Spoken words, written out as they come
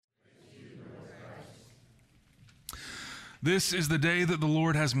This is the day that the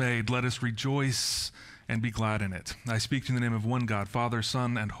Lord has made. Let us rejoice and be glad in it. I speak to you in the name of one God, Father,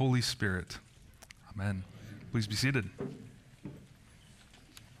 Son, and Holy Spirit. Amen. Please be seated.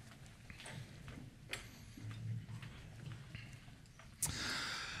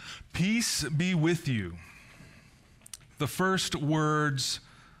 Peace be with you. The first words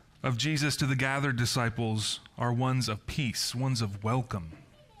of Jesus to the gathered disciples are ones of peace, ones of welcome.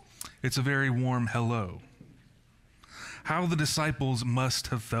 It's a very warm hello. How the disciples must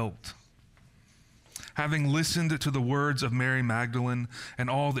have felt. Having listened to the words of Mary Magdalene and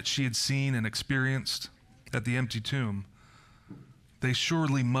all that she had seen and experienced at the empty tomb, they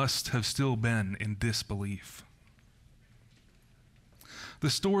surely must have still been in disbelief. The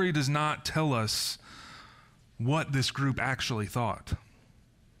story does not tell us what this group actually thought,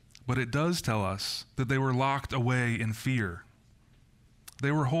 but it does tell us that they were locked away in fear.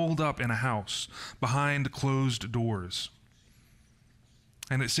 They were holed up in a house behind closed doors.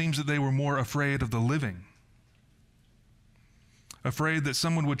 And it seems that they were more afraid of the living, afraid that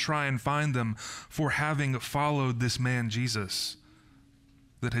someone would try and find them for having followed this man Jesus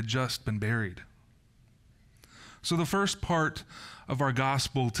that had just been buried. So the first part of our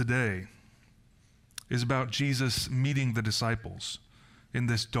gospel today is about Jesus meeting the disciples in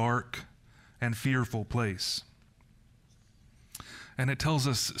this dark and fearful place. And it tells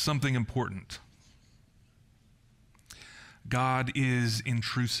us something important. God is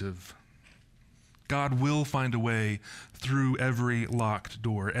intrusive. God will find a way through every locked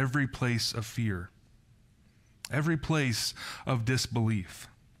door, every place of fear, every place of disbelief.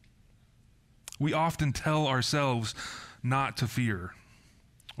 We often tell ourselves not to fear,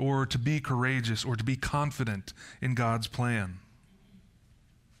 or to be courageous, or to be confident in God's plan.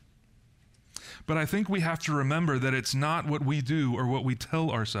 But I think we have to remember that it's not what we do or what we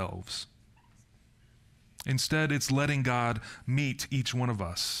tell ourselves. Instead, it's letting God meet each one of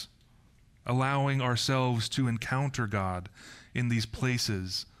us, allowing ourselves to encounter God in these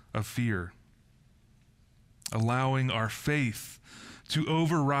places of fear, allowing our faith to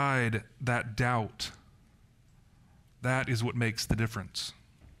override that doubt. That is what makes the difference.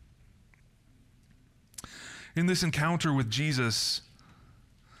 In this encounter with Jesus,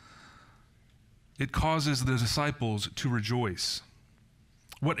 it causes the disciples to rejoice.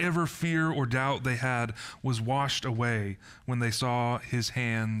 Whatever fear or doubt they had was washed away when they saw his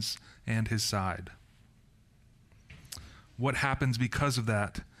hands and his side. What happens because of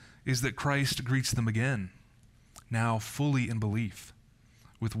that is that Christ greets them again, now fully in belief,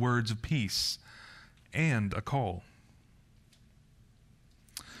 with words of peace and a call.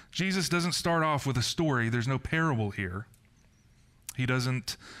 Jesus doesn't start off with a story. There's no parable here. He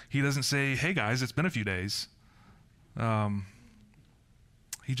doesn't say, "Hey guys, it's been a few days."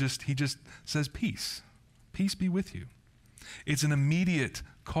 He just says peace. Peace be with you. It's an immediate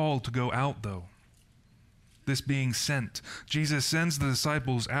call to go out, though. This being sent, Jesus sends the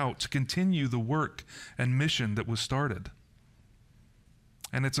disciples out to continue the work and mission that was started.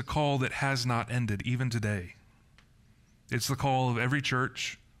 And it's a call that has not ended even today. It's the call of every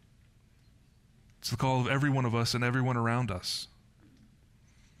church. It's the call of every one of us and everyone around us.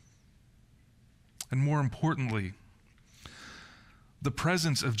 And more importantly, the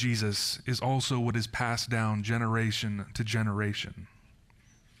presence of Jesus is also what is passed down generation to generation.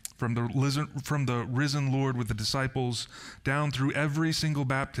 From the risen Lord with the disciples down through every single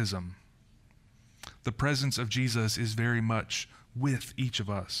baptism, the presence of Jesus is very much with each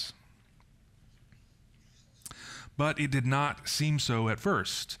of us. But it did not seem so at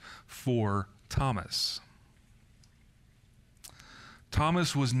first for Thomas.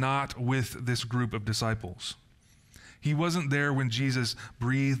 Thomas was not with this group of disciples. He wasn't there when Jesus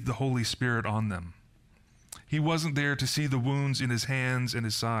breathed the Holy Spirit on them. He wasn't there to see the wounds in his hands and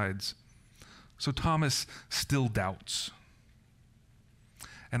his sides. So Thomas still doubts.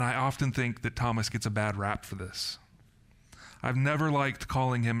 And I often think that Thomas gets a bad rap for this. I've never liked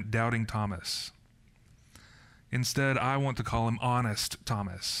calling him Doubting Thomas. Instead, I want to call him Honest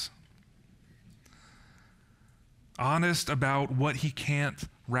Thomas. Honest about what he can't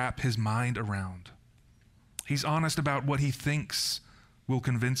wrap his mind around. He's honest about what he thinks will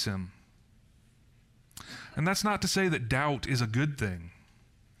convince him. And that's not to say that doubt is a good thing,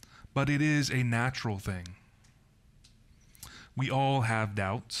 but it is a natural thing. We all have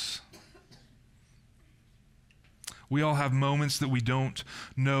doubts. We all have moments that we don't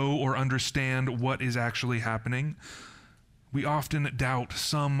know or understand what is actually happening. We often doubt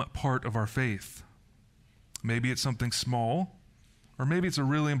some part of our faith. Maybe it's something small, or maybe it's a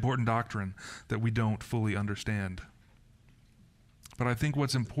really important doctrine that we don't fully understand. But I think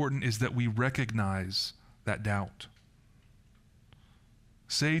what's important is that we recognize that doubt.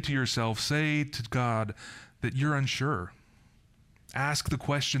 Say to yourself, say to God that you're unsure. Ask the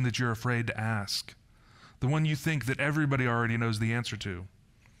question that you're afraid to ask, the one you think that everybody already knows the answer to,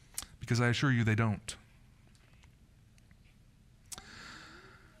 because I assure you they don't.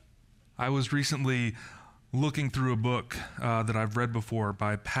 I was recently looking through a book that I've read before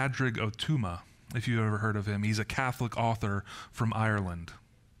by Padraig Ó Tuama, if you've ever heard of him. He's a Catholic author from Ireland.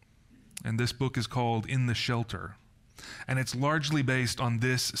 And this book is called In the Shelter. And it's largely based on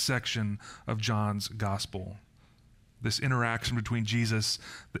this section of John's Gospel, this interaction between Jesus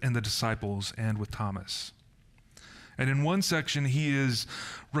and the disciples and with Thomas. And in one section, he is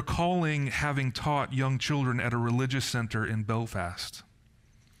recalling having taught young children at a religious center in Belfast.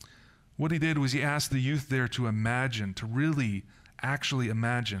 What he did was he asked the youth there to imagine, to really actually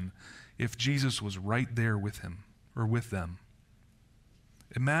imagine if Jesus was right there with him or with them.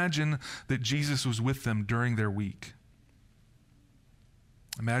 Imagine that Jesus was with them during their week.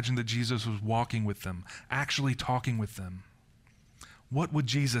 Imagine that Jesus was walking with them, actually talking with them. What would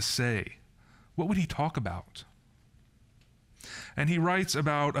Jesus say? What would he talk about? And he writes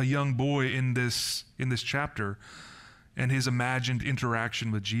about a young boy in this chapter and his imagined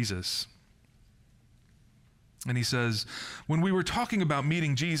interaction with Jesus. And he says, when we were talking about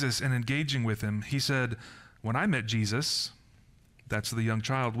meeting Jesus and engaging with him, he said, when I met Jesus, that's the young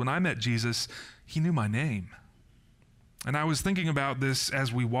child, when I met Jesus, he knew my name. And I was thinking about this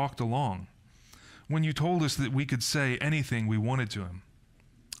as we walked along. When you told us that we could say anything we wanted to him,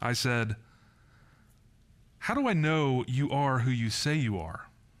 I said, how do I know you are who you say you are?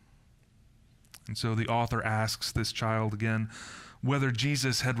 And so the author asks this child again whether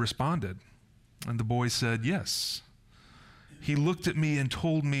Jesus had responded. And the boy said, yes. He looked at me and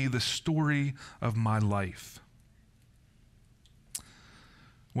told me the story of my life.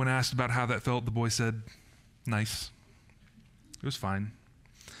 When asked about how that felt, the boy said, nice. It was fine.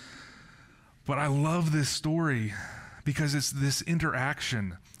 But I love this story because it's this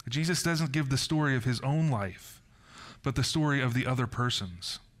interaction. Jesus doesn't give the story of his own life, but the story of the other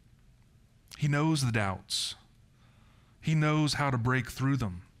person's. He knows the doubts. He knows how to break through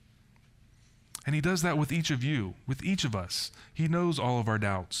them. And he does that with each of you, with each of us. He knows all of our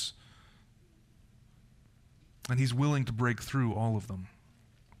doubts. And he's willing to break through all of them.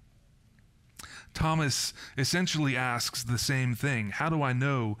 Thomas essentially asks the same thing. How do I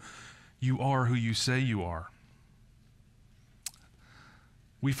know you are who you say you are?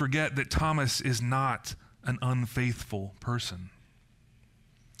 We forget that Thomas is not an unfaithful person.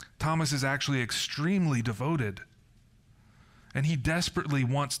 Thomas is actually extremely devoted. And he desperately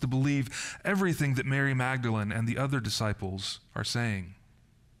wants to believe everything that Mary Magdalene and the other disciples are saying.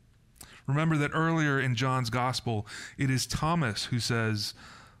 Remember that earlier in John's Gospel, it is Thomas who says,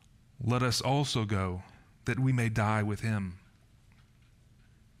 let us also go, that we may die with him.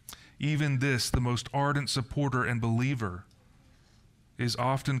 Even this, the most ardent supporter and believer, is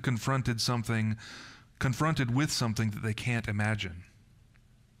often confronted with something that they can't imagine.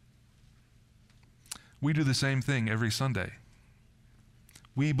 We do the same thing every Sunday.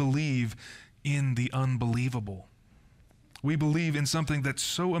 We believe in the unbelievable. We believe in something that's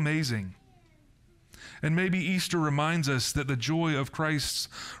so amazing. And maybe Easter reminds us that the joy of Christ's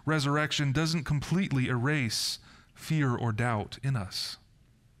resurrection doesn't completely erase fear or doubt in us.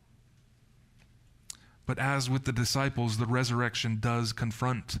 But as with the disciples, the resurrection does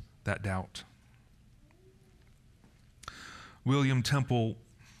confront that doubt. William Temple,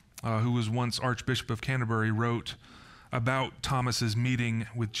 who was once Archbishop of Canterbury, wrote about Thomas's meeting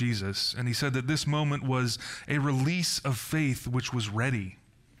with Jesus, and he said that this moment was a release of faith which was ready,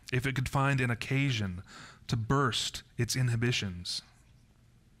 if it could find an occasion, to burst its inhibitions.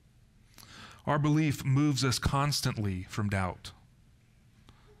 Our belief moves us constantly from doubt,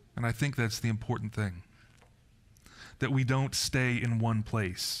 and I think that's the important thing, that we don't stay in one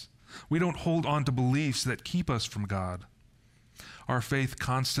place. We don't hold on to beliefs that keep us from God. Our faith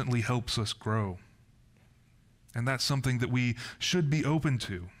constantly helps us grow. And that's something that we should be open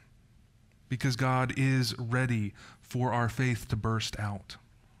to, because God is ready for our faith to burst out.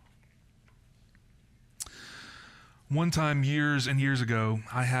 One time, years and years ago,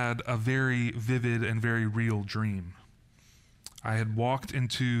 I had a very vivid and very real dream. I had walked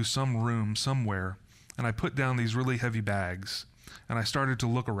into some room somewhere, and I put down these really heavy bags, and I started to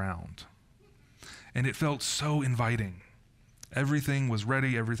look around. And it felt so inviting. Everything was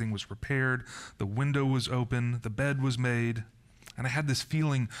ready, everything was prepared, the window was open, the bed was made, and I had this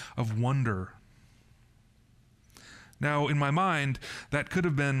feeling of wonder. Now, in my mind, that could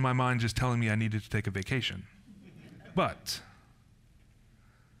have been my mind just telling me I needed to take a vacation. But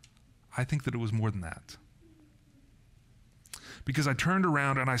I think that it was more than that. because I turned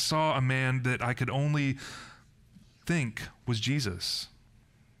around and I saw a man that I could only think was Jesus.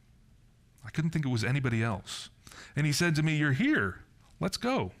 I couldn't think it was anybody else. And he said to me, "You're here. Let's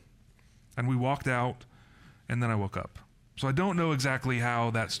go." And we walked out, and then I woke up. So I don't know exactly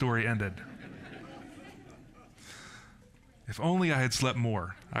how that story ended. If only I had slept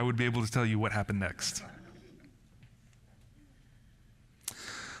more, I would be able to tell you what happened next.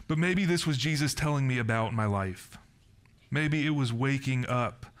 But maybe this was Jesus telling me about my life. Maybe it was waking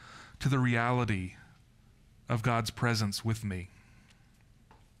up to the reality of God's presence with me.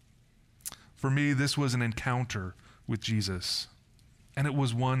 For me, this was an encounter with Jesus, and it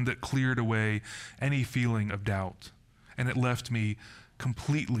was one that cleared away any feeling of doubt, and it left me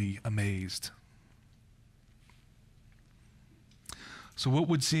completely amazed. So what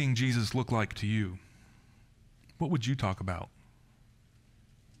would seeing Jesus look like to you? What would you talk about?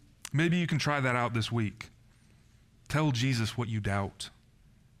 Maybe you can try that out this week. Tell Jesus what you doubt.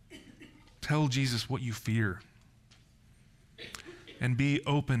 Tell Jesus what you fear. And be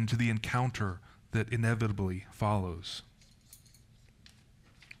open to the encounter that inevitably follows.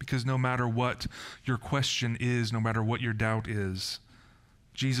 Because no matter what your question is, no matter what your doubt is,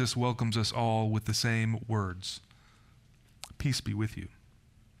 Jesus welcomes us all with the same words. Peace be with you.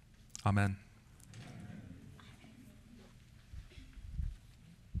 Amen.